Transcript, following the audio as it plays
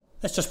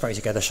Let's just pray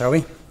together, shall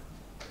we?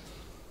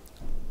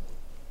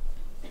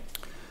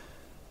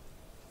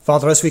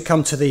 Father, as we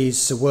come to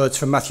these words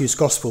from Matthew's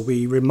Gospel,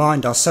 we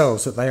remind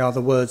ourselves that they are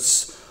the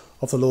words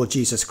of the Lord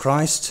Jesus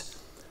Christ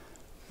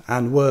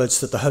and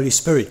words that the Holy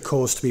Spirit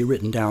caused to be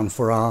written down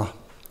for our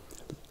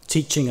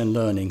teaching and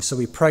learning. So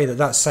we pray that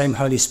that same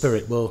Holy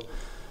Spirit will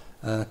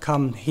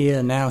come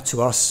here now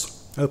to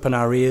us, open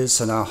our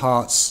ears and our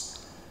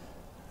hearts,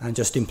 and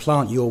just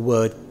implant your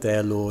word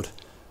there, Lord,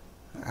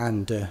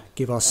 and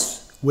give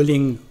us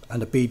willing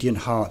and obedient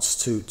hearts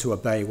to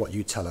obey what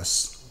you tell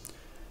us.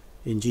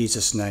 In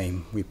Jesus'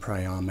 name we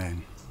pray,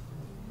 amen.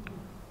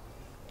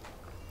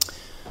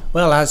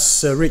 Well,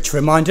 as Rich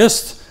reminded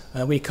us,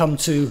 we come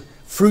to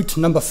fruit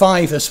number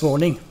 5 this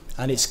morning,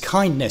 and it's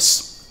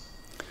kindness.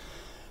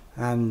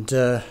 And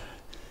I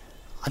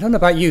don't know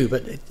about you,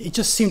 but it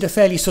just seemed a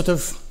fairly sort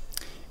of,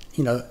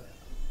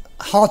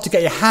 hard to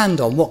get your hand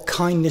on what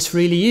kindness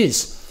really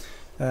is.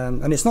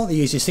 And it's not the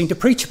easiest thing to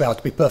preach about,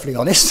 to be perfectly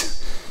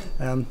honest.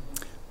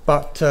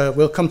 But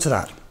we'll come to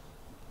that.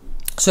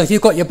 So if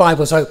you've got your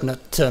Bibles open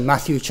at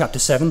Matthew chapter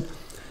 7,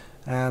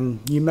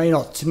 you may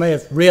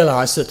have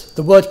realised that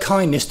the word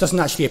kindness doesn't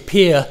actually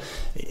appear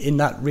in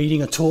that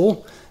reading at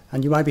all.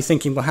 And you might be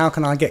thinking, well, how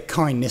can I get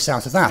kindness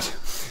out of that?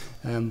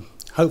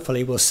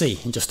 Hopefully we'll see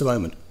in just a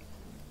moment.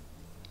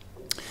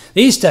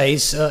 These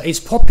days, it's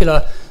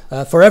popular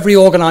for every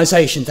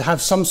organisation to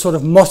have some sort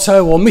of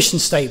motto or mission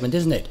statement,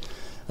 isn't it?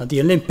 The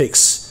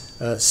Olympics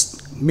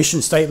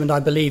mission statement, I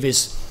believe,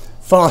 is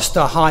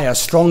faster, higher,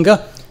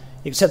 stronger,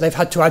 except they've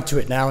had to add to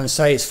it now and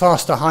say it's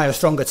faster, higher,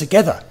 stronger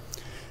together.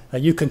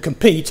 You can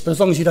compete, but as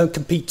long as you don't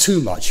compete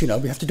too much, we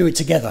have to do it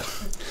together.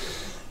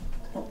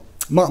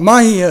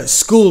 My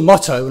school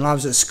motto when I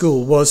was at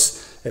school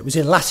was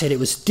in Latin, it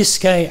was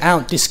disce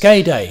aut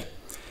discede,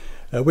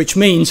 which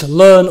means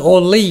learn or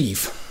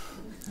leave.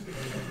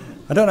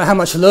 I don't know how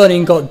much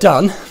learning got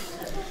done.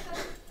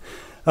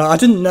 I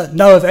didn't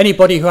know of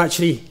anybody who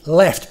actually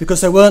left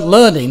because they weren't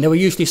learning. There were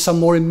usually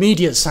some more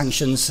immediate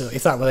sanctions,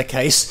 if that were the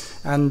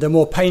case, and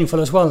more painful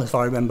as well, if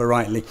I remember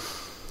rightly.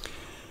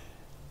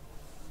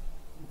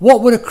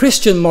 What would a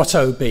Christian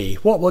motto be?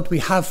 What would we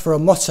have for a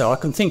motto? I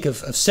can think of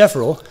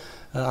several.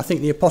 I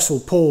think the Apostle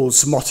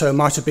Paul's motto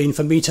might have been,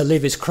 "For me to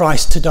live is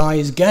Christ, to die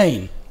is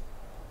gain."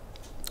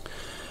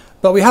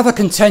 But we have a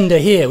contender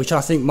here, which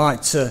I think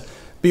might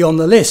be on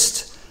the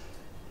list.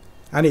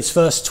 And it's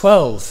verse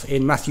 12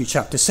 in Matthew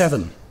chapter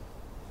 7.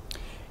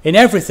 "In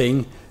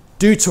everything,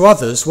 do to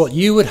others what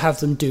you would have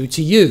them do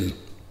to you."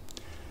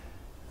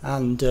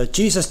 And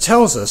Jesus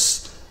tells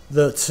us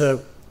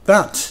that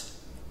that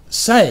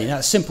saying,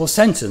 that simple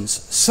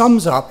sentence,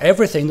 sums up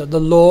everything that the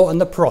law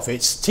and the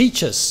prophets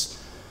teach us.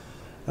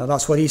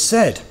 That's what he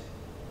said.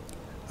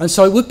 And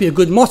so it would be a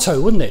good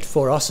motto, wouldn't it,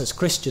 for us as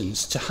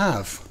Christians to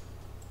have.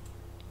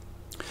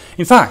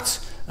 In fact,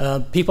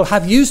 people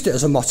have used it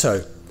as a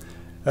motto.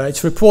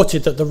 It's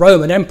reported that the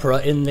Roman emperor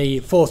in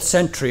the 4th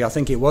century, I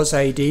think it was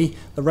AD,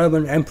 the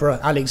Roman emperor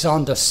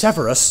Alexander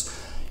Severus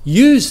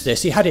used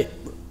this. He had it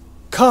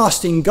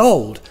cast in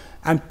gold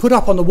and put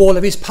up on the wall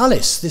of his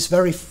palace, this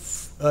very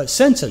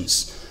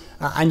sentence,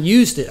 and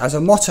used it as a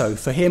motto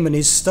for him and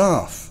his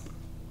staff.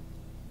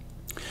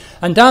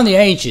 And down the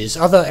ages,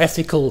 other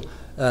ethical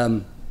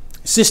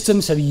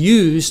systems have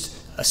used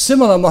a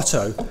similar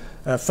motto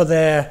for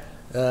the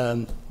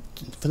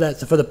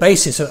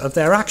basis of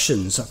their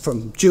actions.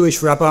 From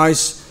Jewish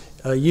rabbis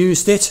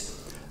used it.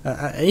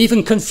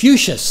 Even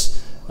Confucius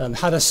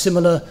had a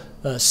similar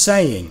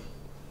saying.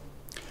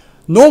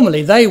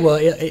 Normally they were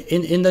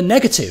in the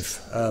negative.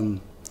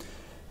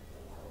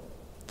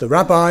 The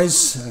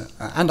rabbis,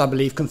 and I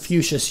believe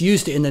Confucius,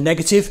 used it in the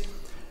negative.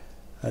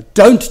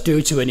 Don't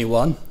do to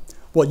anyone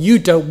what you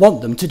don't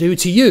want them to do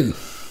to you.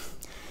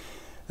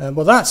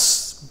 Well,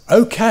 that's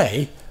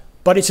okay.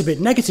 But it's a bit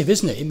negative,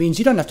 isn't it? It means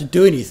you don't have to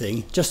do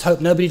anything, just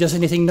hope nobody does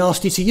anything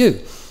nasty to you.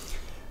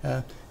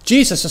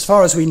 Jesus, as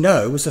far as we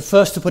know, was the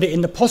first to put it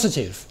in the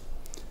positive.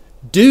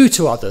 Do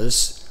to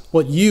others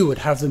what you would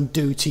have them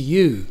do to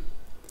you.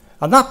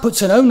 And that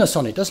puts an onus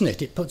on it, doesn't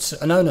it? It puts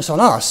an onus on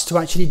us to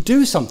actually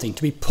do something,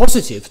 to be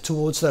positive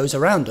towards those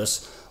around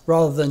us,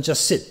 rather than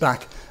just sit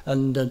back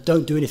and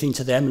don't do anything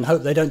to them and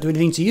hope they don't do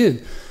anything to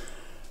you.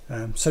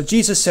 So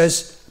Jesus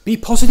says, be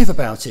positive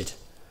about it.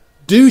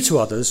 Do to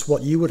others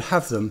what you would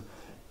have them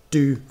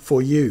do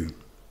for you.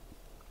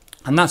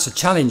 And that's a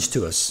challenge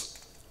to us.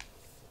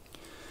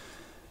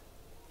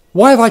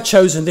 Why have I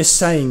chosen this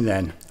saying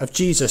then of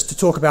Jesus to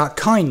talk about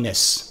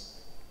kindness?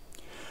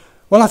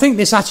 Well, I think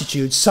this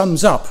attitude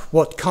sums up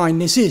what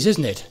kindness is,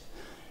 isn't it?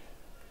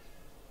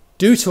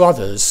 Do to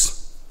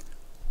others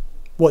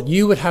what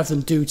you would have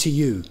them do to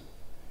you.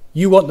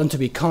 You want them to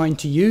be kind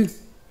to you,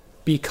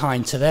 be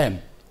kind to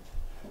them.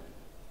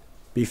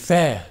 Be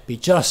fair, be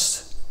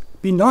just,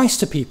 be nice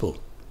to people.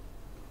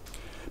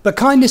 But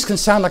kindness can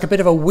sound like a bit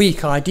of a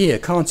weak idea,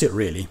 can't it,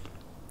 really?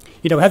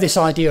 We have this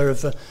idea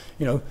of,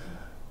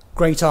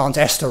 Great Aunt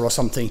Esther or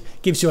something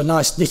gives you a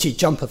nice knitted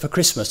jumper for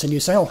Christmas, and you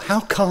say, oh,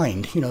 how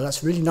kind,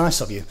 that's really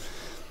nice of you.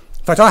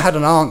 In fact, I had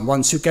an aunt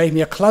once who gave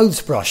me a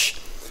clothes brush,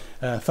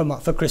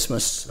 for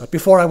Christmas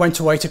before I went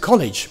away to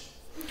college.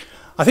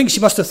 I think she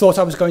must have thought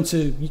I was going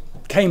to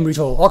Cambridge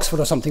or Oxford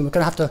or something. We're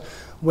going to have to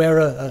wear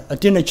a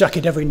dinner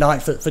jacket every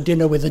night for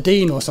dinner with the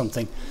dean or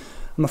something.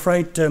 I'm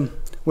afraid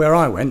where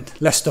I went,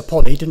 Leicester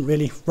Poly, didn't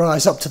really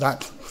rise up to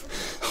that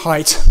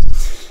height.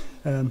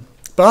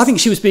 But I think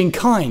she was being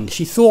kind.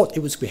 She thought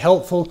it was be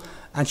helpful,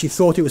 and she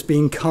thought it was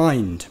being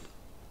kind.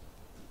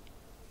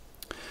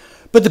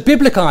 But the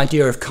biblical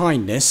idea of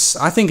kindness,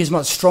 I think, is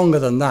much stronger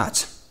than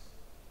that.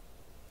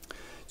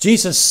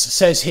 Jesus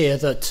says here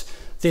that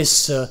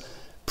this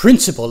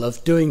principle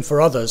of doing for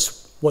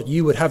others what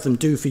you would have them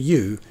do for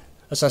you,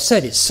 as I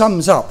said, it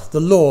sums up the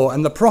law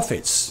and the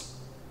prophets.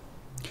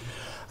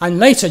 And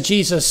later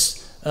Jesus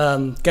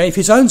gave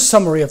his own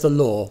summary of the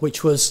law,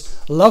 which was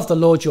love the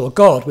Lord your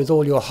God with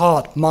all your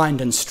heart, mind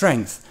and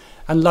strength,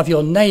 and love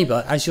your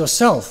neighbour as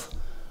yourself,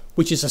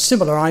 which is a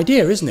similar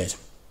idea, isn't it?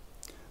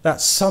 That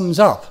sums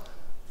up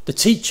the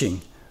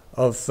teaching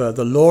of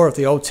the law of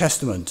the Old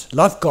Testament.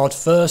 Love God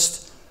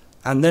first,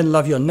 and then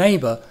love your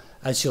neighbour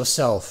as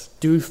yourself.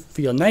 Do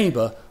for your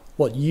neighbour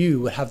what you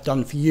would have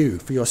done for you,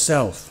 for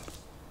yourself.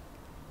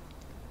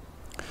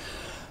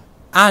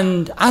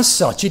 And as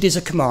such, it is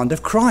a command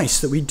of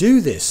Christ that we do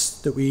this,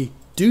 that we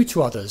do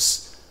to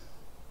others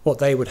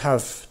what we would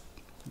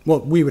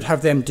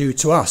have them do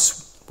to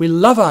us. We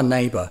love our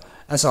neighbour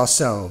as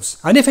ourselves.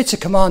 And if it's a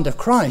command of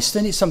Christ,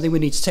 then it's something we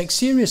need to take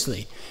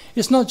seriously.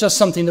 It's not just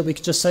something that we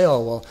could just say,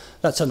 oh, well,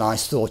 that's a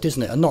nice thought,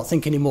 isn't it? And not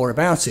think any more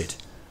about it.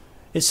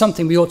 It's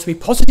something we ought to be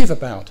positive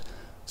about,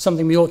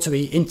 something we ought to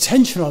be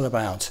intentional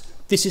about.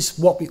 This is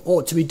what we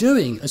ought to be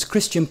doing as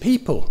Christian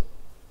people.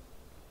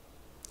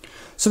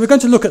 So we're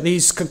going to look at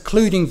these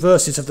concluding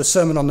verses of the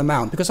Sermon on the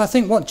Mount, because I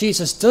think what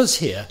Jesus does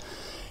here,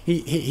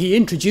 he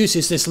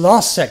introduces this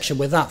last section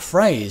with that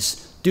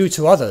phrase, do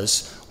to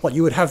others what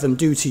you would have them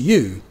do to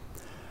you,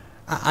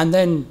 and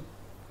then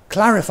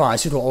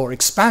clarifies it or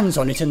expands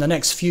on it in the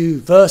next few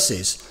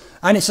verses.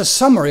 And it's a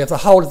summary of the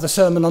whole of the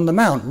Sermon on the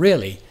Mount,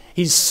 really.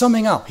 He's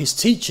summing up his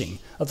teaching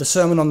of the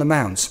Sermon on the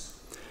Mount.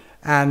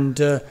 And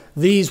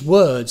these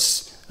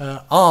words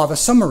are the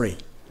summary.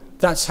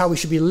 That's how we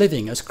should be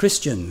living as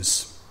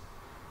Christians.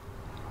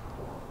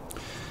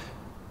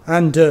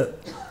 And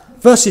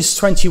verses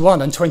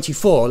 21 and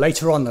 24,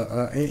 later on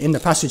in the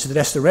passage that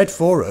Esther read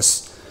for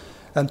us,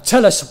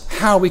 tell us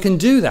how we can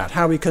do that,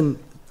 how we can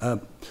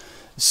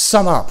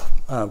sum up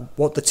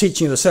what the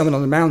teaching of the Sermon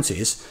on the Mount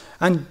is.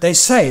 And they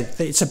say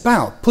that it's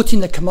about putting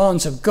the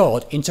commands of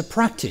God into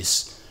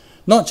practice,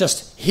 not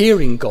just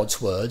hearing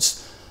God's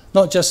words,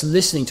 not just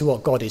listening to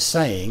what God is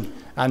saying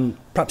and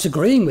perhaps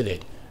agreeing with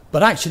it,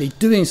 but actually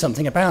doing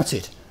something about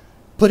it,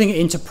 putting it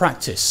into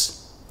practice.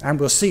 And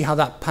we'll see how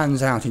that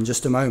pans out in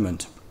just a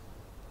moment.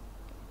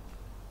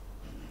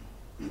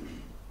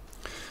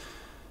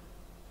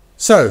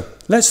 So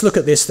let's look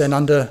at this then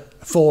under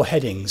 4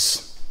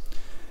 headings.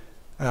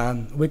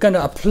 We're going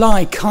to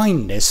apply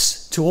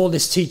kindness to all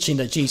this teaching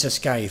that Jesus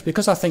gave,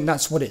 because I think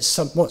that's what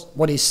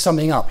he's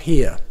summing up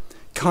here.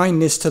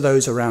 Kindness to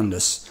those around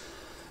us.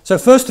 So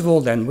first of all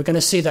then, we're going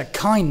to see that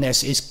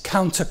kindness is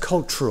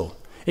countercultural.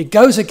 It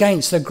goes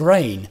against the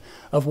grain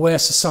of where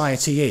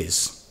society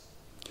is.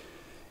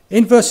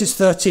 In verses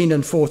 13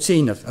 and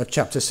 14 of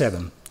chapter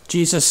 7,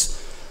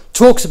 Jesus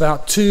talks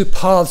about 2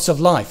 paths of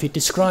life. He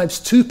describes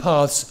 2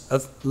 paths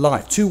of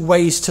life, 2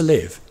 ways to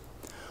live.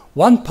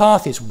 One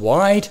path is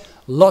wide,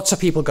 lots of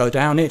people go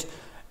down it,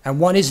 and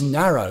one is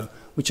narrow,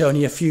 which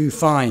only a few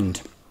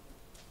find.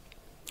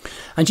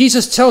 And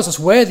Jesus tells us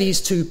where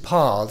these 2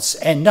 paths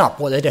end up,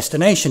 what their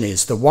destination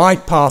is. The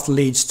wide path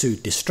leads to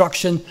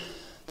destruction,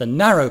 the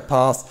narrow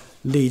path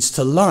leads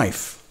to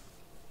life.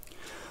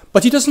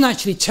 But he doesn't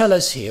actually tell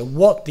us here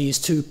what these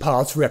 2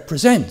 paths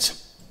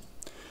represent.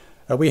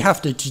 We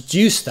have to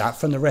deduce that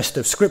from the rest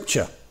of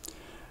Scripture.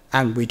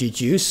 And we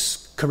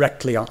deduce,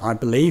 correctly I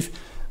believe,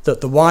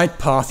 that the wide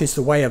path is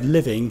the way of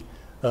living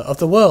of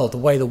the world,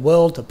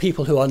 the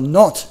people who are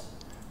not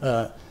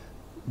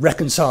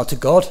reconciled to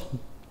God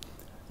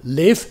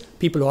live,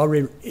 people who are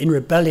in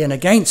rebellion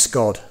against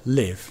God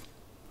live.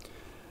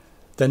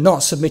 They're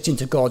not submitting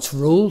to God's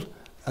rule,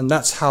 and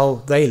that's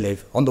how they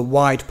live, on the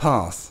wide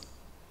path.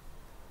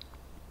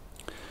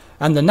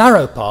 And the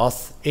narrow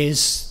path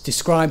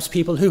describes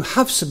people who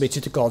have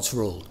submitted to God's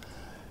rule,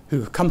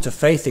 who have come to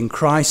faith in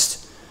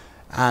Christ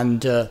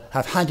and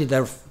have handed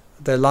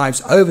their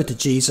lives over to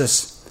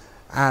Jesus,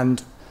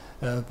 and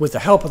with the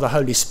help of the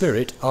Holy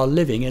Spirit are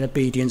living in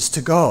obedience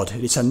to God.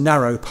 It's a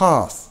narrow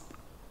path.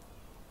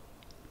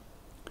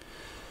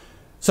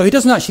 So he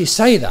doesn't actually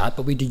say that,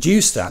 but we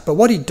deduce that. But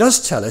what he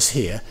does tell us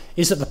here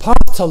is that the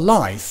path to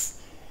life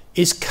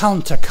is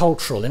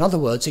countercultural. In other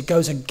words, it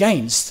goes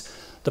against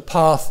the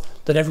path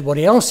that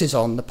everybody else is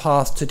on, the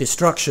path to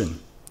destruction.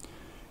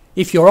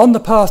 If you're on the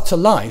path to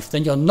life,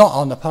 then you're not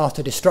on the path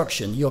to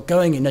destruction. You're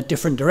going in a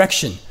different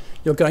direction.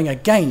 You're going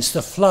against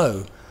the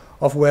flow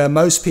of where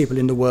most people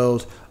in the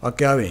world are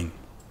going.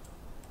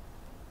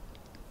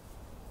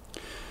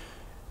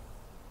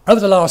 Over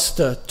the last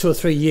 2 or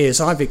 3 years,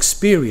 I've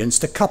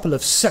experienced a couple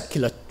of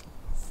secular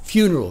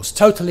funerals,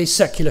 totally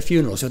secular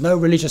funerals with no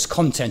religious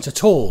content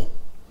at all.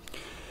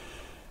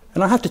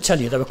 And I have to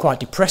tell you, they were quite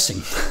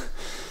depressing,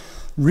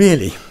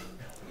 really.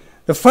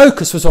 The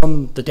focus was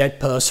on the dead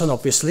person,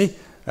 obviously,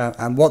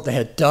 and what they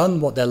had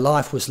done, what their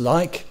life was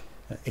like,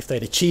 if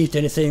they'd achieved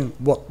anything,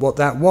 what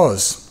that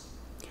was.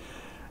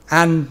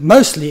 And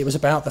mostly it was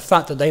about the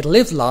fact that they'd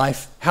lived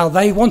life how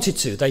they wanted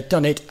to. They'd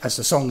done it, as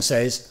the song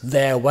says,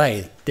 their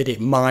way, did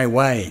it my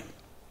way.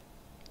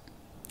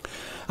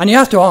 And you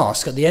have to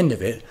ask at the end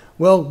of it,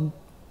 well,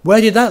 where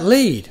did that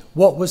lead?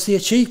 What was the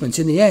achievement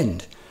in the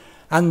end?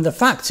 And the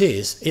fact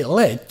is, it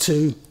led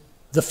to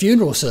the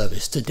funeral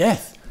service, to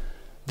death.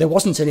 There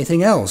wasn't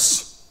anything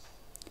else.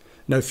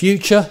 No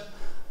future,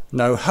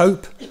 no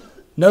hope,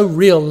 no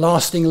real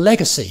lasting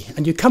legacy.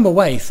 And you come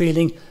away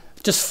feeling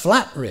just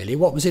flat, really.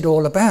 What was it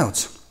all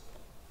about?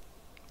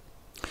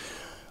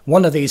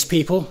 One of these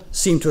people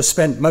seemed to have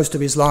spent most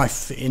of his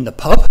life in the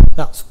pub.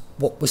 That's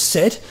what was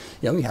said.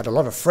 You know, he had a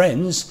lot of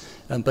friends,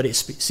 but it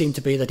seemed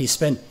to be that he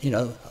spent,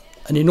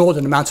 an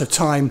inordinate amount of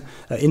time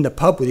in the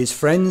pub with his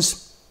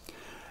friends.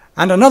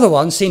 And another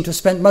one seemed to have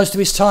spent most of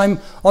his time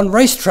on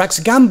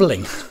racetracks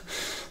gambling.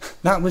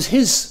 That was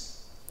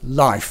his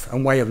life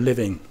and way of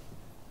living.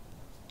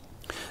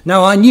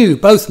 Now, I knew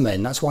both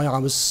men. That's why I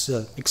was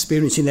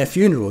experiencing their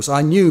funerals.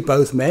 I knew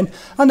both men,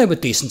 and they were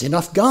decent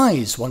enough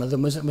guys. One of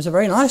them was a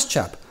very nice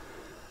chap.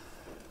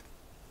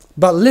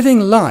 But living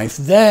life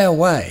their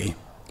way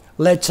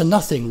led to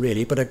nothing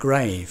really but a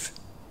grave.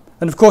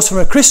 And of course, from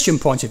a Christian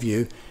point of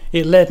view,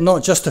 it led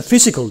not just to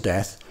physical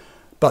death,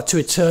 but to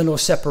eternal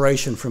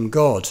separation from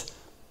God,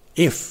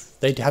 if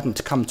they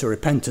hadn't come to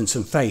repentance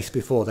and faith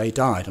before they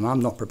died. And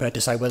I'm not prepared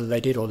to say whether they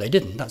did or they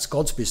didn't. That's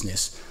God's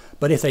business.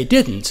 But if they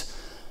didn't,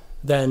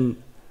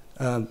 then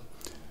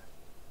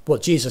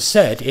what Jesus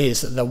said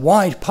is that the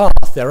wide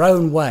path, their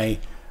own way,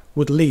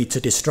 would lead to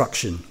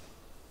destruction.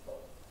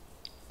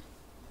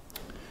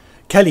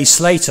 Kelly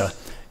Slater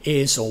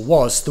is or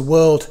was the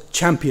world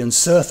champion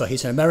surfer.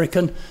 He's an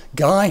American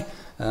guy,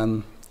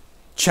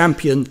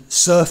 champion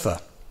surfer.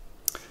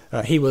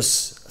 He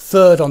was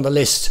third on the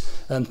list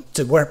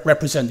to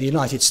represent the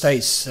United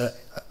States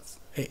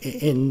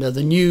in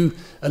the new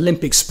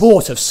Olympic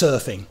sport of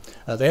surfing.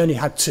 They only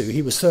had two.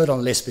 He was third on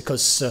the list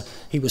because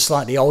he was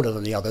slightly older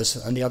than the others,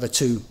 and the other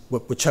two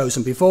were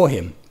chosen before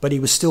him, but he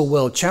was still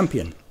world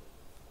champion.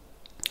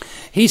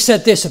 He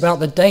said this about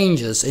the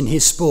dangers in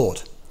his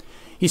sport.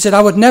 He said,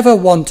 "I would never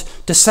want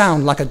to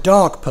sound like a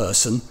dark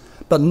person,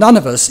 but none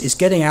of us is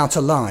getting out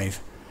alive,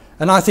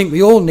 and I think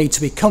we all need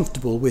to be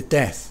comfortable with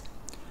death.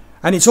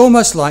 And it's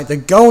almost like the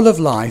goal of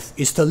life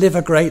is to live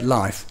a great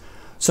life,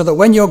 so that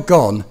when you're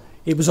gone,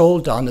 it was all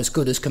done as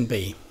good as can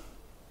be."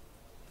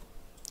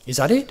 Is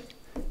that it?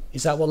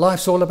 Is that what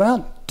life's all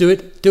about? Do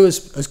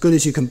as good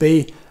as you can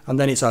be, and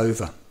then it's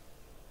over.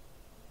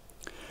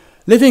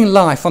 Living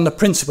life on the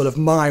principle of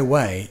my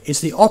way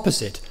is the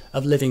opposite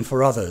of living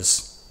for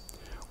others,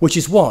 which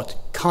is what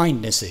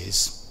kindness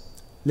is,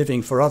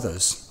 living for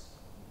others.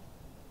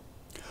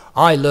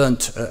 I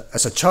learnt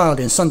as a child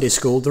in Sunday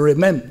school to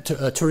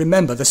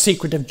remember the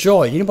secret of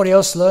joy. Did anybody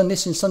else learn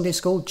this in Sunday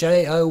school?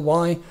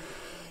 J-O-Y.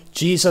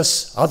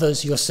 Jesus,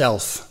 others,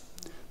 yourself.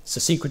 It's the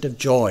secret of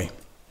joy.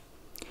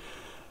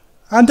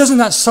 And doesn't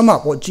that sum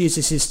up what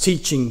Jesus'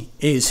 teaching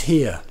is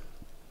here?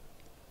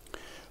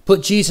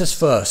 Put Jesus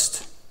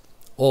first,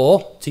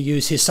 or, to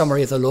use his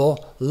summary of the law,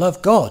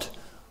 love God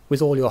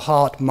with all your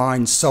heart,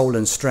 mind, soul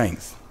and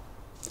strength.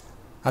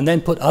 And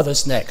then put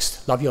others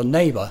next. Love your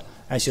neighbour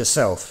as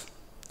yourself.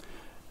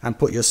 And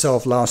put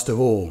yourself last of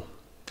all.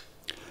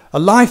 A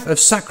life of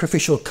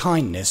sacrificial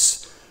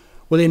kindness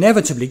will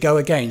inevitably go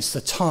against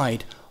the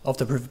tide of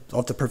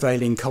the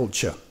prevailing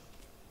culture.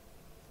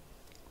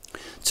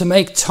 To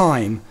make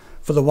time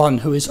for the one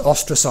who is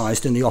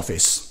ostracised in the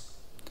office.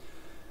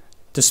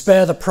 To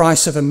spare the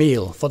price of a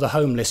meal for the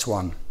homeless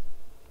one.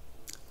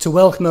 To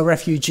welcome a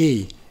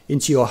refugee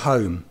into your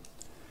home.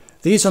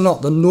 These are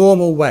not the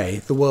normal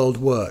way the world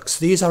works.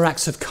 These are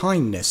acts of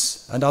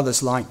kindness and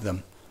others like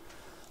them.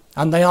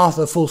 And they are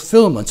the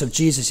fulfilment of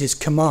Jesus'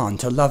 command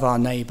to love our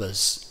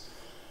neighbours.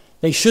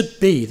 They should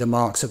be the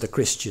marks of the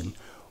Christian.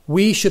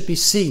 We should be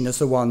seen as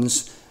the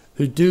ones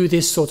who do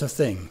this sort of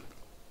thing.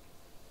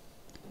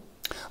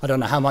 I don't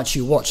know how much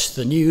you watch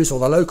the news or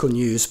the local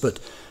news, but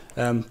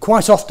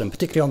quite often,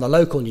 particularly on the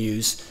local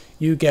news,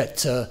 you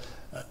get,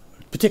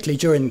 particularly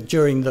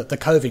during the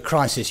COVID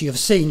crisis, you have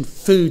seen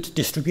food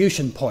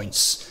distribution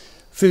points,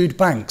 food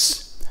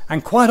banks,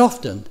 and quite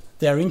often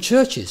they're in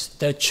churches.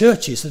 They're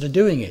churches that are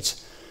doing it.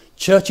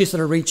 Churches that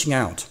are reaching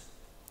out.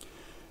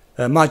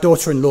 My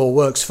daughter-in-law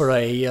works for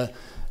a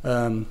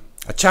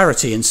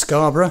charity in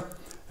Scarborough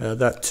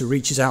that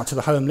reaches out to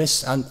the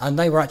homeless, and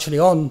they were actually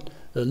on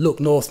the Look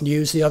North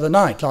News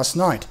last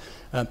night,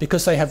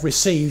 because they have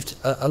received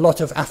a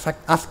lot of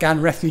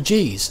Afghan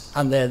refugees,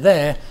 and they're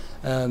there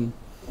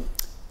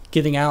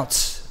giving out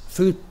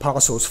food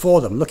parcels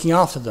for them, looking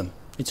after them.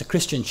 It's a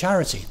Christian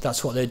charity.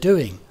 That's what they're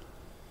doing.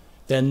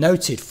 They're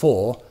noted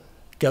for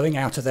going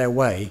out of their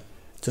way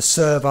to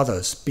serve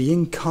others,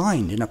 being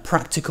kind in a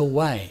practical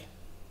way.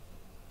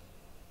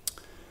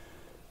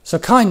 So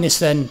kindness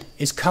then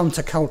is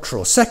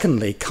countercultural.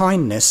 Secondly,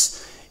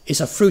 kindness is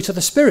a fruit of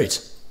the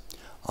Spirit.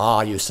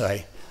 Ah, you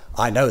say,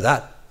 I know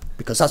that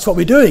because that's what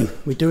we're doing.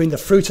 We're doing the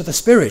fruit of the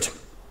Spirit.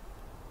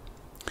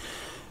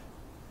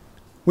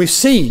 We've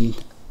seen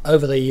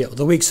over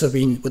the weeks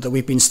that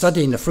we've been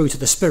studying the fruit of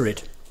the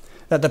Spirit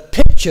that the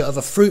picture of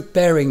a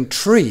fruit-bearing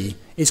tree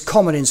is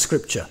common in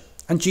Scripture,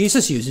 and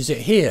Jesus uses it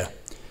here.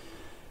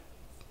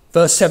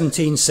 Verse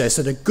 17 says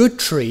that a good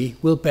tree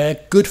will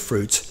bear good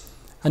fruit,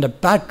 and a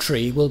bad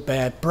tree will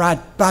bear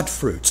bad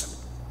fruit.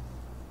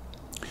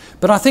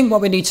 But I think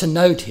what we need to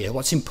note here,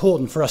 what's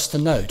important for us to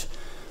note,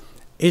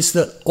 is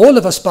that all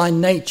of us by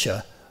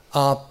nature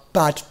are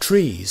bad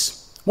trees.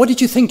 What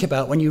did you think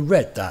about when you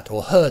read that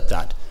or heard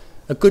that?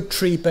 A good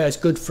tree bears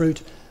good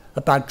fruit,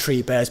 a bad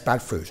tree bears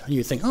bad fruit. And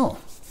you think, oh,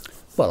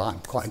 well, I'm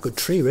quite a good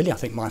tree, really. I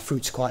think my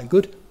fruit's quite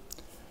good.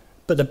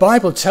 But the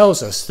Bible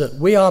tells us that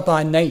we are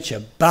by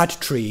nature bad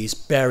trees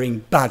bearing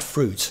bad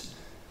fruit.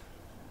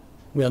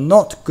 We are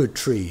not good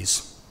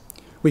trees.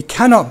 We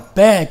cannot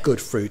bear good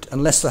fruit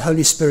unless the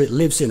Holy Spirit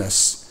lives in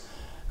us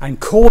and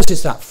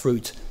causes that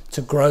fruit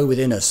to grow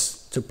within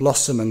us, to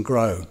blossom and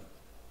grow.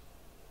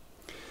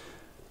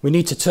 We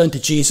need to turn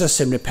to Jesus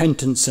in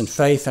repentance and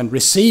faith and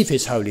receive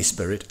his Holy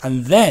Spirit,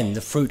 and then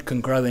the fruit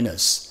can grow in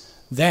us.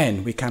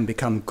 Then we can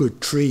become good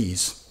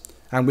trees,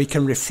 and we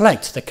can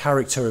reflect the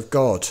character of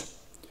God.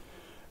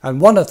 And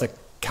one of the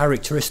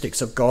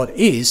characteristics of God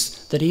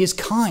is that he is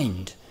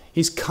kind,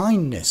 his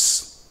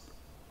kindness.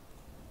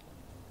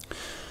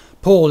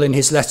 Paul, in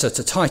his letter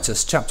to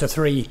Titus, chapter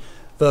 3,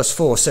 verse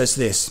 4, says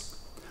this: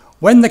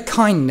 "When the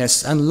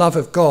kindness and love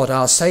of God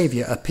our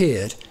Saviour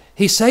appeared,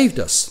 he saved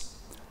us,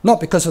 not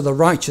because of the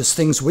righteous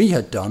things we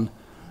had done,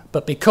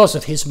 but because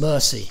of his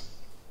mercy."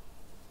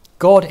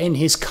 God, in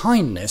his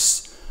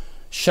kindness,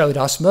 showed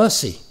us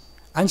mercy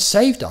and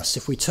saved us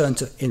if we turn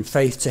in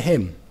faith to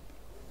him.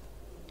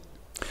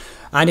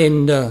 And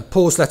in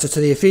Paul's letter to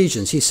the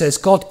Ephesians, he says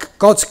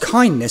God's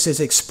kindness is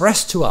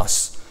expressed to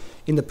us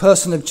in the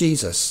person of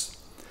Jesus,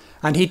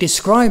 and he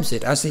describes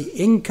it as the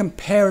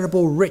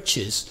incomparable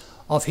riches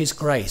of his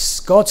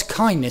grace. God's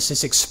kindness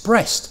is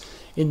expressed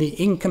in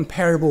the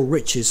incomparable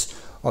riches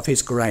of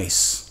his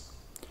grace.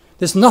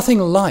 There's nothing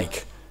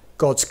like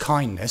God's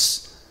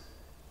kindness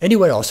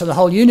anywhere else in the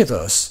whole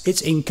universe.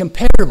 It's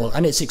incomparable,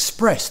 and it's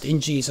expressed in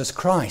Jesus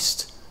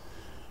Christ.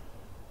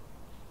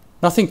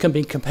 Nothing can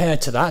be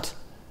compared to that.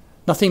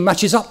 Nothing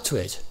matches up to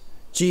it.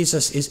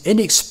 Jesus is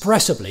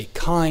inexpressibly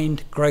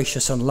kind,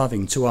 gracious, and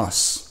loving to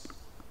us.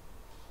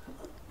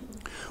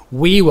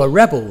 We were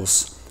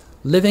rebels,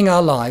 living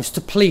our lives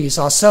to please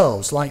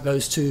ourselves, like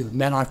those two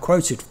men I've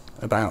quoted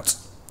about.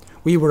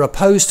 We were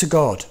opposed to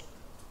God.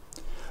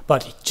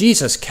 But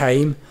Jesus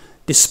came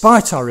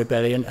despite our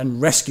rebellion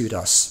and rescued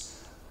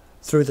us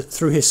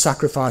through his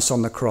sacrifice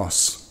on the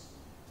cross.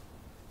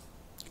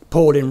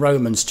 Paul in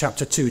Romans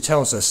chapter 2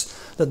 tells us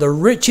that the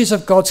riches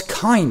of God's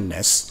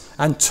kindness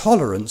and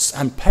tolerance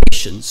and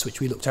patience, which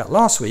we looked at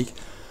last week,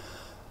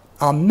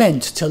 are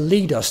meant to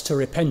lead us to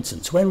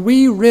repentance. When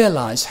we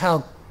realise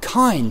how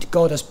kind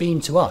God has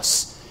been to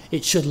us,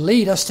 it should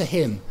lead us to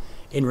him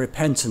in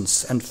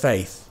repentance and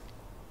faith.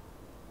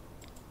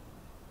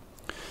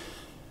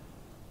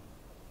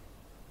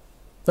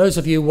 Those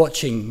of you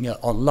watching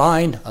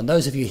online and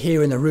those of you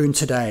here in the room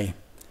today,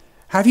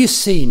 have you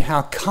seen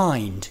how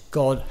kind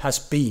God has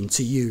been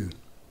to you?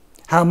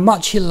 How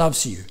much he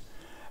loves you?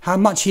 How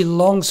much he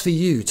longs for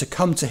you to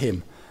come to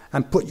him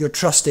and put your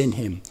trust in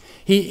him?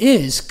 He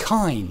is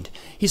kind.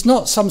 He's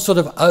not some sort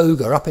of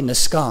ogre up in the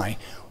sky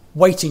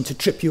waiting to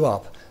trip you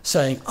up,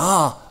 saying,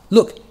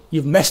 look,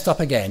 you've messed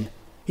up again.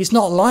 He's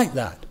not like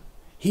that.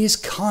 He is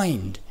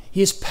kind.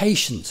 He is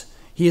patient.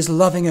 He is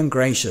loving and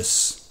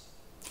gracious.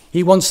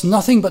 He wants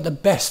nothing but the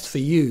best for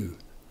you.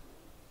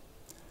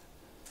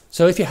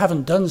 So if you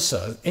haven't done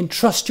so,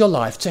 entrust your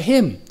life to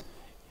him.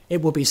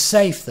 It will be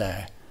safe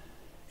there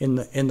in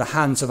the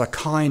hands of a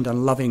kind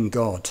and loving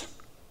God.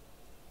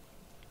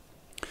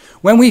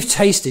 When we've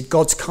tasted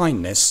God's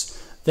kindness,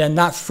 then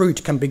that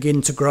fruit can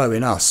begin to grow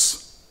in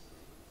us.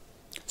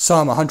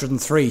 Psalm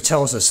 103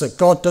 tells us that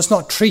God does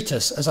not treat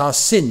us as our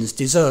sins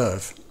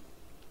deserve.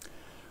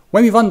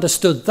 When we've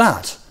understood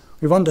that,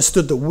 we've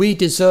understood that we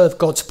deserve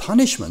God's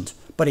punishment,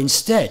 but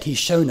instead he's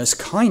shown us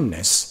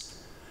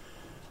kindness,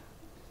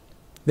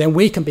 then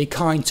we can be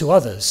kind to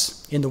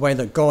others in the way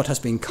that God has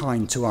been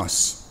kind to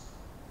us.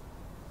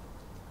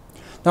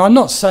 Now, I'm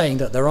not saying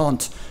that there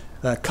aren't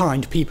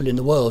kind people in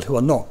the world who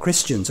are not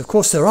Christians. Of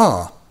course there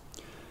are.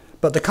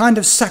 But the kind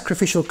of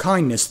sacrificial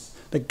kindness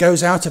that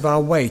goes out of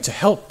our way to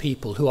help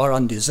people who are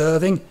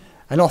undeserving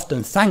and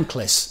often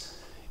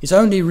thankless is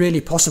only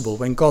really possible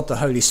when God the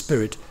Holy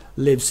Spirit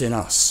lives in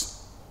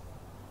us.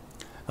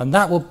 And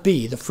that will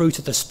be the fruit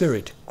of the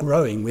Spirit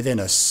growing within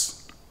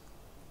us.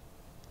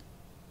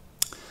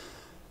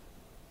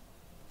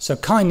 So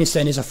kindness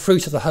then is a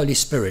fruit of the Holy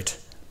Spirit.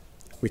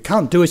 We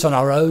can't do it on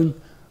our own.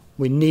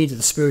 We need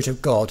the Spirit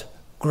of God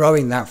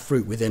growing that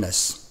fruit within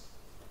us.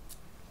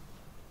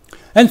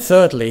 And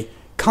thirdly,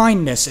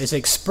 kindness is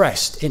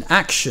expressed in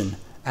action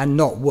and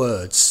not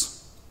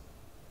words.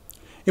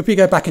 If we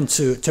go back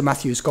into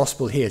Matthew's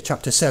Gospel here,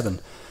 chapter 7,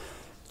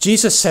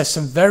 Jesus says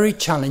some very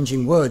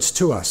challenging words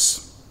to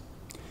us.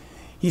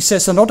 He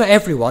says that not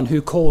everyone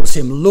who calls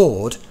him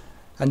Lord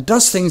and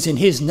does things in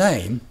his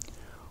name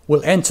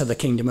will enter the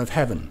kingdom of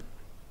heaven.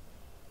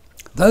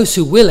 Those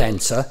who will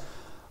enter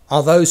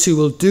are those who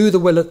will do the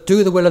will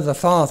of the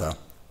Father.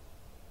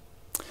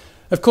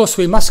 Of course,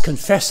 we must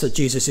confess that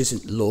Jesus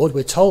isn't Lord.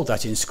 We're told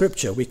that in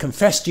Scripture. We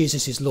confess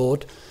Jesus is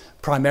Lord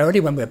primarily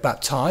when we're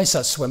baptized.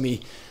 That's when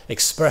we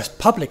express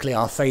publicly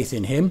our faith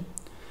in him.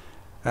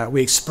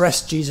 We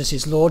express Jesus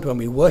is Lord when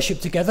we worship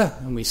together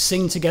and we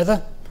sing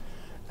together.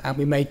 And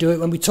we may do it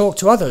when we talk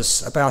to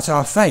others about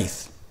our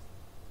faith.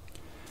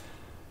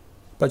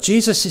 But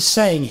Jesus is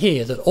saying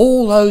here that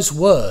all those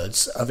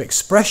words of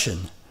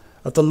expression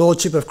of the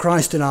Lordship of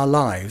Christ in our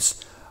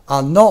lives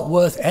are not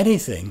worth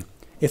anything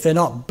if they're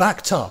not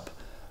backed up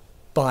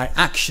by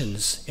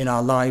actions in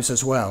our lives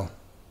as well.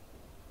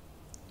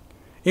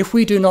 If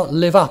we do not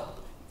live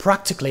up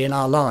practically in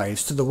our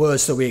lives to the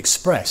words that we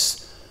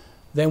express,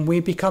 then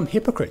we become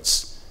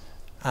hypocrites.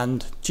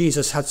 And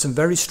Jesus had some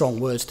very strong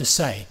words to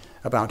say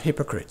about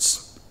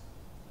hypocrites.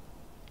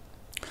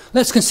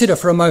 Let's consider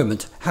for a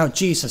moment how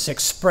Jesus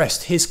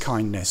expressed his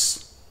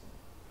kindness.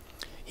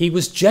 He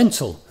was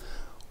gentle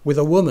with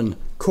a woman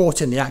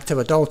caught in the act of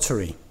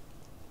adultery.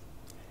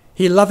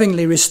 He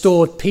lovingly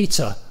restored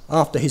Peter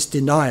after his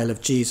denial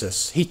of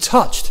Jesus. He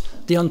touched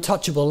the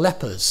untouchable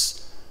lepers.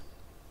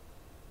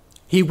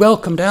 He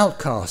welcomed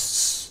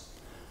outcasts.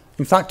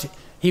 In fact,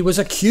 he was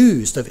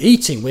accused of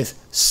eating with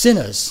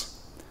sinners.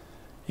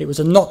 It was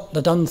not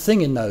a done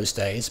thing in those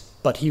days,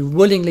 but he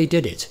willingly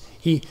did it.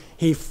 He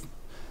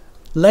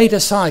laid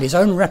aside his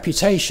own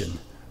reputation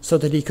so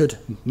that he could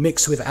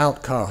mix with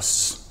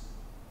outcasts.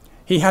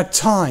 He had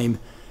time,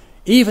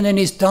 even in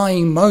his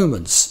dying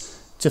moments,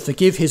 to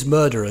forgive his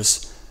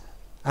murderers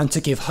and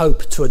to give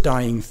hope to a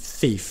dying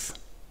thief.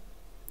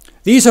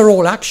 These are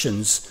all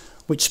actions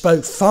which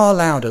spoke far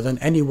louder than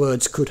any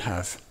words could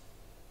have.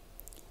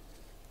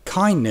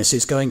 Kindness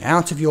is going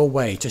out of your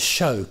way to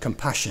show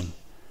compassion.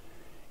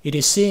 It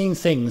is seeing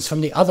things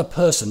from the other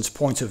person's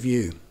point of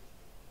view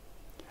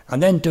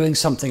and then doing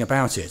something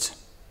about it.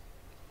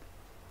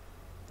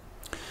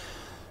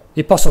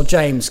 The Apostle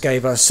James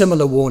gave a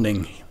similar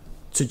warning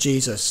to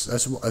Jesus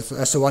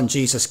as the one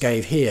Jesus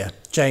gave here.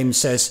 James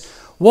says,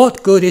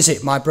 "What good is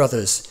it, my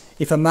brothers,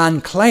 if a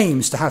man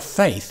claims to have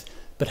faith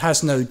but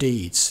has no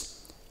deeds?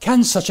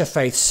 Can such a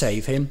faith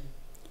save him?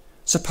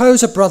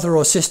 Suppose a brother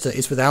or sister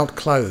is without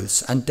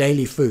clothes and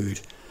daily food,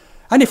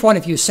 and if one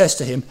of you says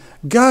to him,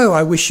 'Go,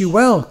 I wish you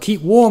well,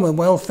 keep warm and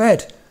well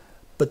fed,'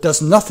 but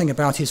does nothing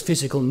about his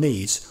physical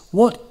needs,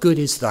 what good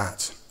is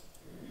that?"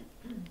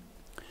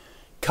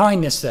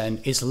 Kindness,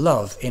 then, is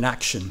love in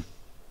action.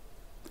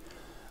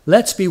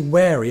 Let's be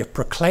wary of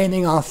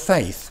proclaiming our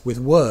faith with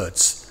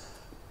words,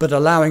 but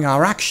allowing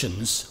our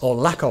actions, or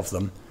lack of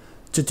them,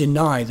 to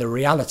deny the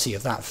reality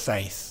of that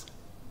faith.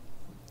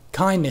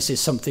 Kindness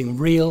is something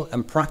real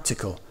and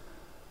practical.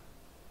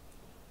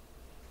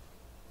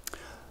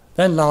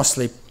 Then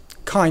lastly,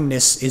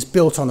 kindness is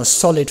built on a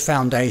solid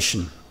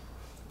foundation.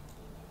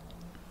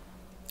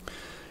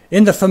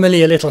 In the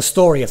familiar little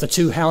story of the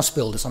two house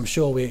builders, I'm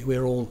sure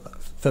we're all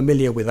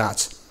familiar with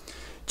that,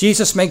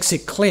 Jesus makes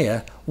it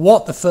clear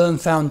what the firm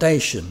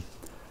foundation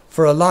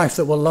for a life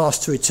that will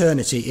last to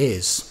eternity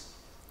is.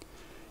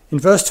 In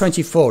verse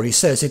 24, he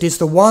says, "It is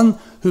the one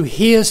who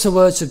hears the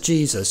words of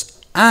Jesus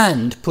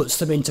and puts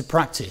them into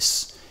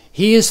practice.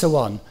 He is the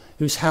one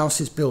whose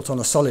house is built on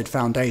a solid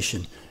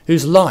foundation,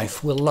 whose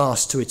life will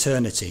last to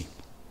eternity."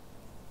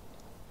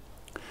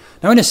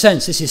 Now, in a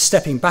sense, this is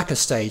stepping back a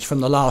stage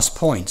from the last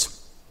point.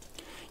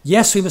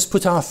 Yes, we must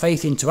put our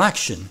faith into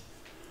action,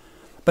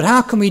 but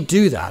how can we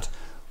do that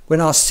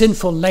when our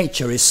sinful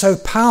nature is so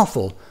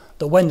powerful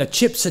that when the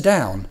chips are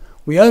down,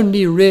 we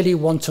only really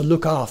want to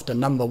look after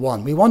number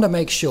one? We want to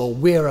make sure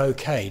we're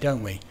okay,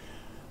 don't we?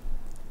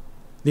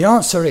 The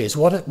answer is,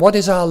 what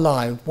is our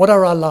life? What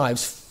are our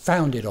lives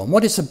founded on?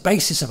 What is the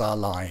basis of our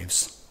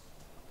lives?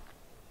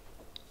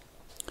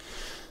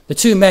 The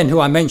two men who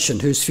I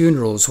mentioned, whose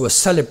funerals were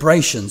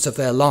celebrations of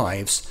their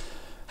lives,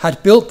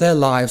 had built their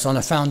lives on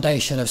a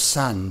foundation of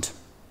sand.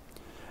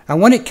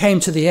 And when it came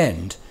to the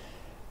end,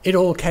 it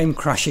all came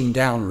crashing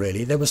down,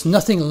 really. There was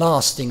nothing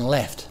lasting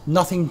left,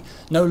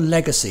 no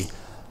legacy,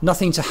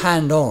 nothing to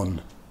hand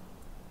on.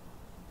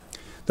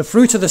 The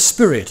fruit of the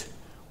Spirit,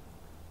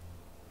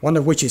 one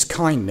of which is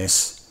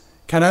kindness,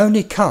 can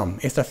only come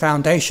if the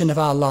foundation of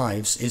our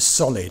lives is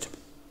solid.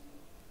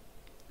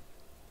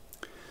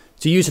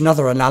 To use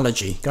another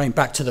analogy, going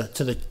back to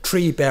the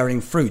tree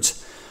bearing fruit,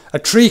 a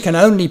tree can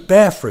only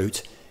bear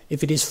fruit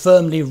if it is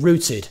firmly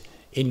rooted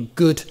in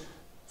good,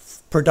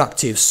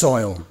 productive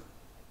soil.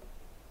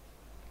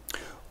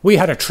 We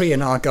had a tree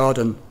in our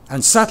garden,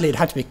 and sadly it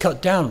had to be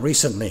cut down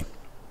recently.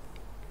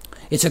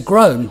 It had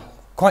grown,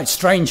 quite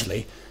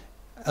strangely,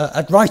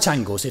 at right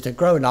angles. It had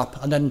grown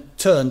up and then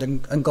turned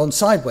and gone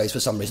sideways for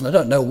some reason. I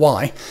don't know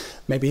why.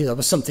 Maybe there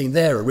was something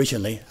there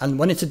originally, and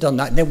when it had done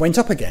that, it went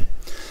up again.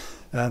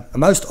 A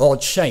most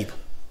odd shape.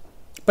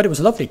 But it was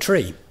a lovely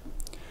tree.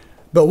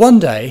 But one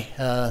day,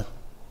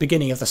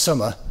 beginning of the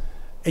summer,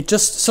 it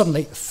just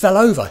suddenly fell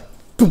over,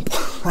 boom,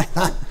 like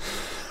that,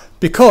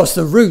 because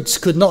the roots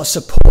could not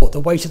support the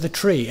weight of the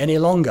tree any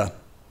longer,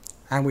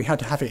 and we had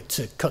to have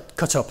it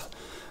cut up,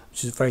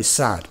 which is very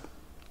sad.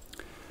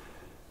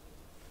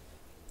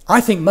 I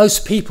think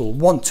most people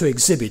want to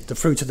exhibit the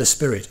fruit of the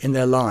Spirit in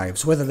their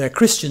lives, whether they're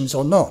Christians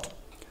or not.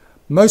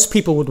 Most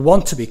people would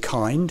want to be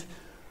kind,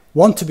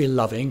 want to be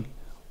loving,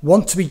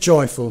 want to be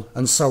joyful,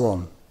 and so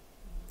on.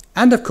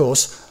 And of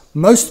course,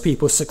 most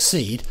people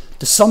succeed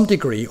to some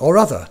degree or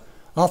other.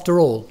 After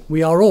all,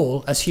 we are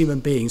all, as human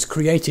beings,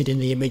 created in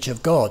the image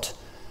of God.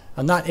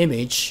 And that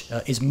image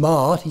is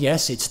marred,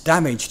 yes, it's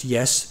damaged,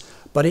 yes,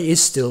 but it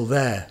is still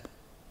there.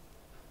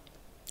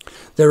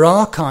 There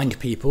are kind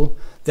people,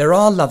 there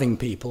are loving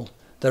people,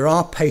 there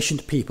are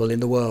patient people in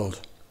the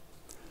world.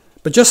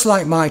 But just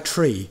like my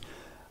tree,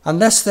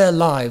 unless their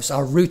lives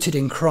are rooted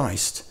in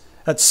Christ,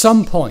 at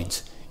some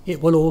point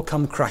it will all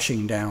come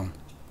crashing down,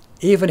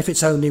 even if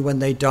it's only when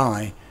they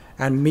die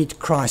and meet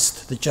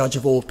Christ, the judge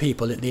of all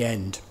people, at the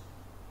end.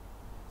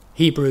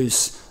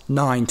 Hebrews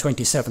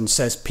 9:27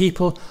 says,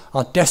 people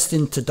are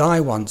destined to die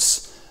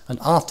once, and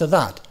after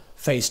that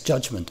face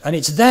judgment. And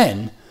it's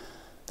then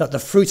that the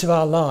fruit of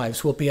our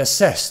lives will be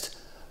assessed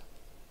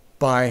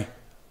by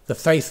the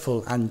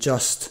faithful and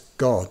just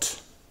God.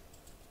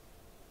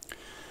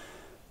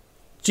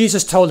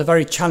 Jesus told a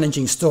very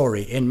challenging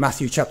story in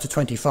Matthew chapter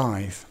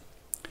 25.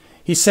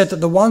 He said that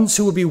the ones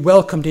who will be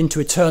welcomed into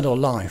eternal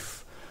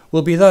life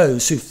will be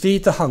those who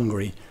feed the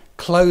hungry,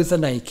 clothe the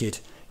naked,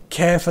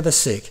 care for the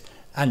sick,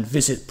 and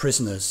visit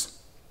prisoners.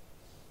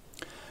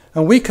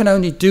 And we can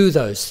only do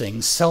those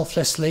things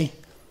selflessly,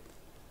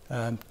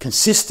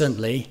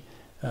 consistently,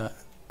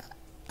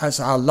 as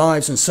our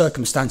lives and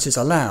circumstances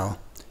allow,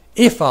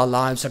 if our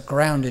lives are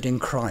grounded in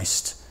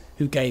Christ,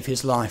 who gave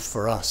his life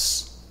for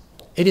us.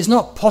 It is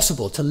not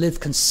possible to live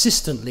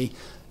consistently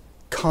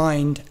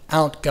kind,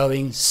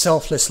 outgoing,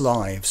 selfless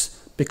lives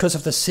because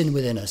of the sin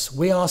within us.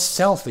 We are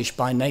selfish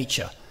by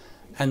nature,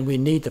 and we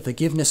need the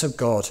forgiveness of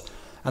God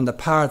and the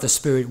power of the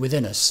Spirit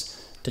within us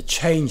to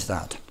change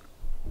that.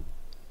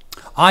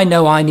 I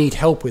know I need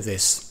help with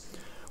this.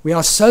 We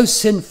are so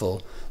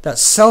sinful that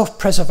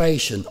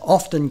self-preservation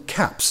often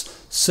caps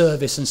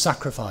service and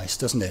sacrifice,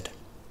 doesn't it?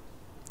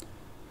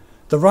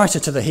 The writer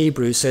to the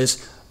Hebrews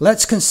says,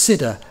 let's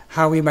consider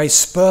how we may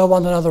spur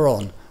one another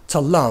on to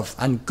love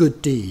and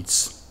good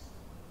deeds.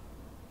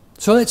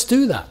 So let's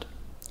do that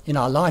in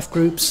our life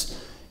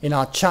groups, in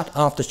our chat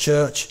after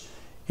church,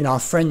 in our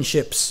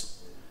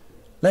friendships.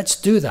 Let's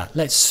do that.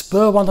 Let's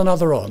spur one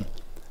another on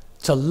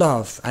to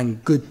love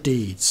and good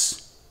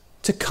deeds,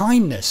 to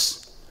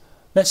kindness.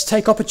 Let's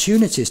take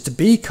opportunities to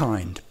be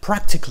kind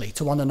practically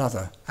to one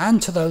another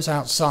and to those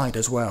outside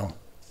as well.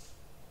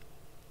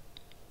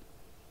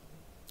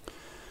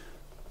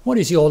 What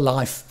is your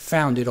life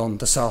founded on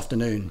this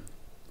afternoon?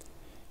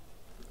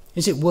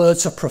 Is it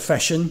words of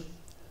profession,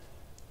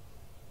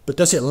 but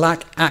does it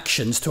lack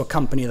actions to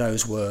accompany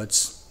those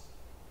words?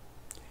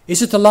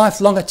 Is it a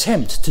lifelong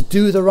attempt to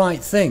do the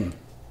right thing,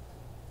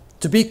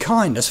 to be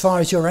kind as far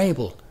as you're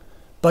able,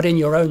 but in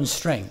your own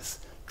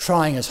strength,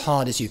 trying as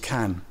hard as you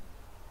can?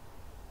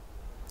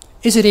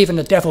 Is it even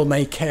a devil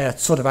may care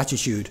sort of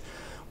attitude,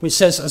 which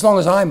says, as long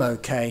as I'm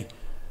okay,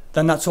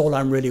 then that's all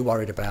I'm really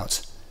worried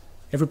about.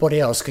 Everybody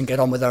else can get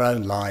on with their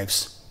own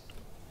lives.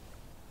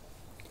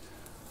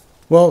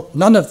 Well,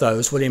 none of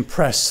those will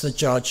impress the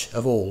judge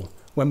of all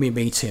when we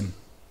meet him.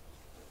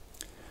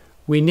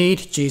 We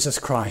need Jesus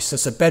Christ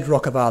as the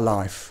bedrock of our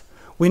life.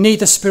 We need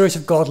the Spirit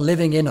of God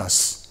living in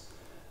us.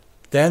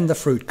 Then the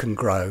fruit can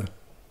grow.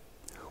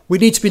 We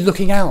need to be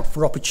looking out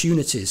for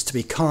opportunities to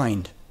be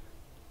kind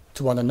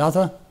to one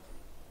another,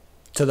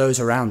 to those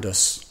around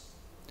us,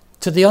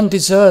 to the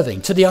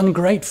undeserving, to the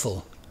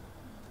ungrateful,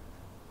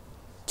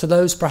 to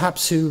those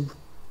perhaps who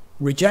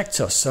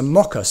reject us and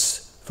mock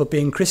us for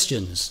being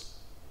Christians.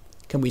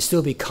 Can we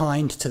still be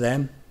kind to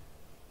them?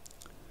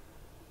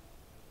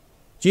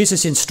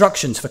 Jesus'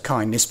 instructions for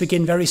kindness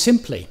begin very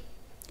simply,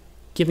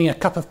 giving a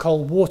cup of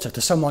cold water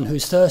to someone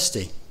who's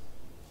thirsty,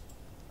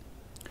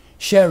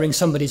 sharing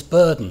somebody's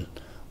burden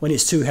when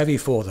it's too heavy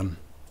for them,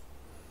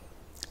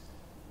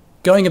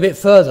 going a bit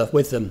further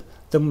with them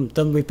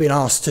than we've been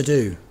asked to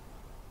do.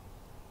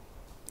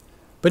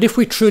 But if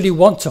we truly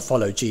want to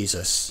follow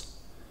Jesus,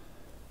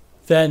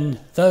 then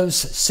those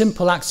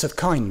simple acts of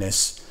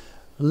kindness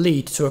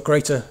lead to a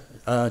greater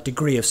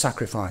degree of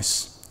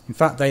sacrifice. In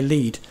fact, they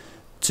lead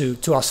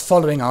to us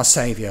following our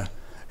Saviour,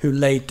 who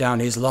laid down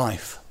his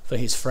life for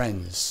his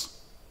friends,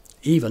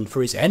 even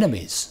for his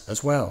enemies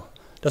as well.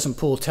 Doesn't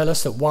Paul tell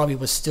us that while we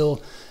were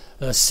still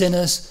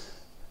sinners,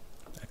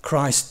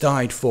 Christ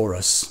died for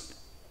us?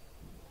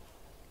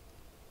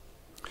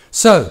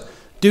 So,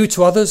 do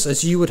to others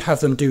as you would have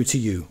them do to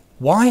you.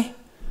 Why?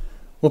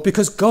 Well,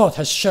 because God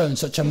has shown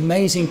such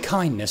amazing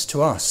kindness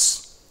to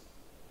us.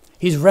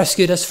 He's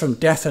rescued us from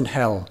death and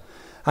hell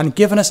and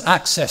given us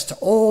access to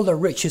all the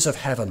riches of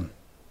heaven.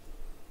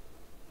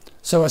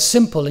 So a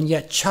simple and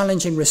yet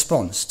challenging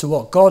response to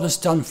what God has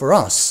done for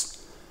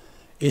us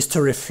is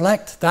to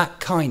reflect that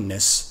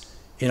kindness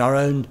in our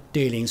own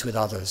dealings with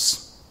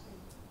others.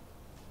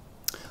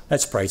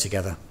 Let's pray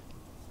together.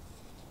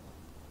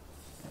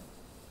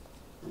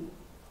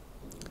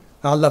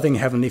 Our loving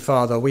Heavenly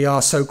Father, we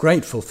are so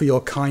grateful for your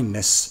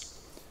kindness.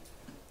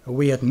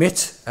 We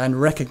admit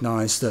and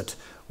recognise that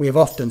we have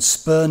often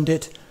spurned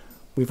it,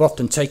 we've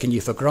often taken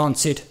you for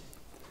granted,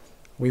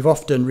 we've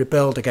often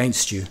rebelled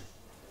against you,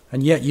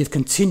 and yet you've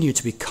continued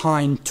to be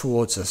kind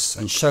towards us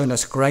and shown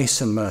us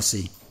grace and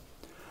mercy.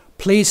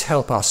 Please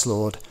help us,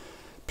 Lord.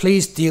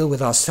 Please deal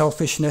with our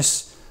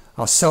selfishness,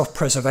 our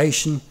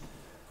self-preservation,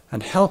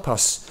 and help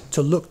us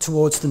to look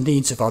towards the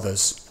needs of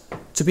others,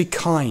 to be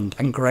kind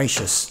and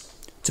gracious,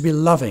 to be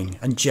loving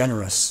and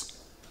generous.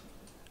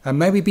 And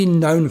may we be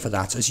known for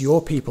that as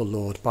your people,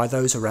 Lord, by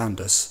those around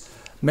us.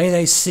 May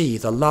they see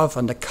the love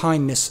and the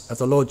kindness of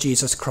the Lord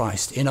Jesus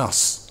Christ in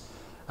us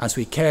as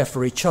we care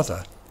for each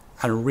other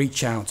and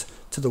reach out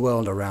to the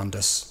world around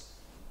us.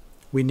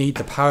 We need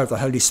the power of the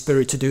Holy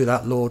Spirit to do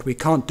that, Lord. We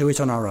can't do it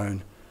on our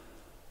own.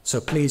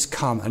 So please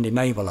come and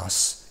enable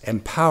us,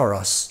 empower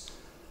us,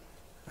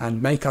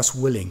 and make us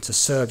willing to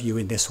serve you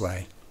in this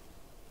way.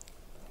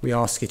 We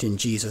ask it in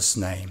Jesus'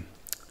 name.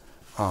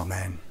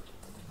 Amen.